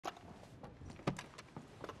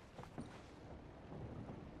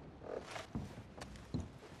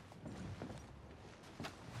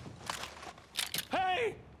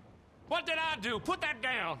What did I do? Put that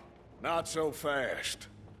down. Not so fast.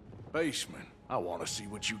 Baseman, I want to see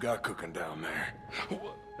what you got cooking down there.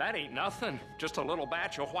 That ain't nothing. Just a little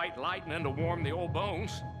batch of white lightning to warm the old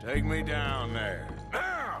bones. Take me down there.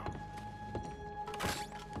 Now!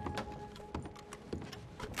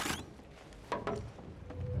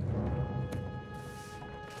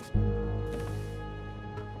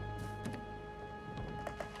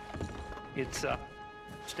 It's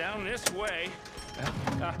down this way.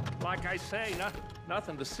 Like I say,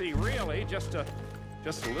 nothing to see really. Just a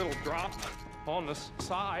little drop on the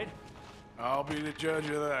side. I'll be the judge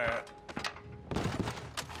of that.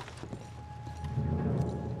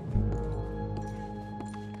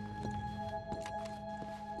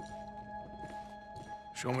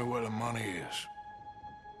 Show me where the money is.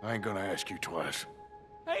 I ain't gonna ask you twice.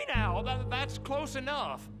 Hey now, that's close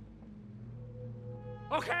enough.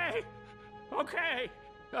 Okay.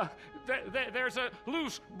 There's a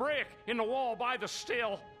loose brick in the wall by the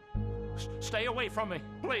still. Stay away from me,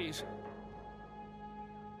 please.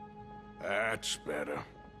 That's better.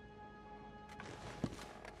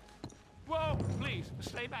 Whoa, please,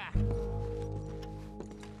 stay back.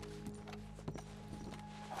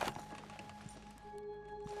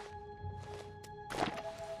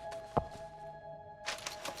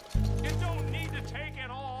 You don't need to take it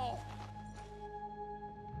all.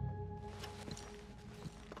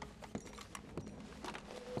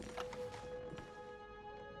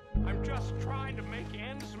 I'm just trying to make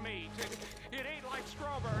ends meet. It ain't like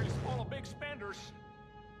strawberries full of big spenders.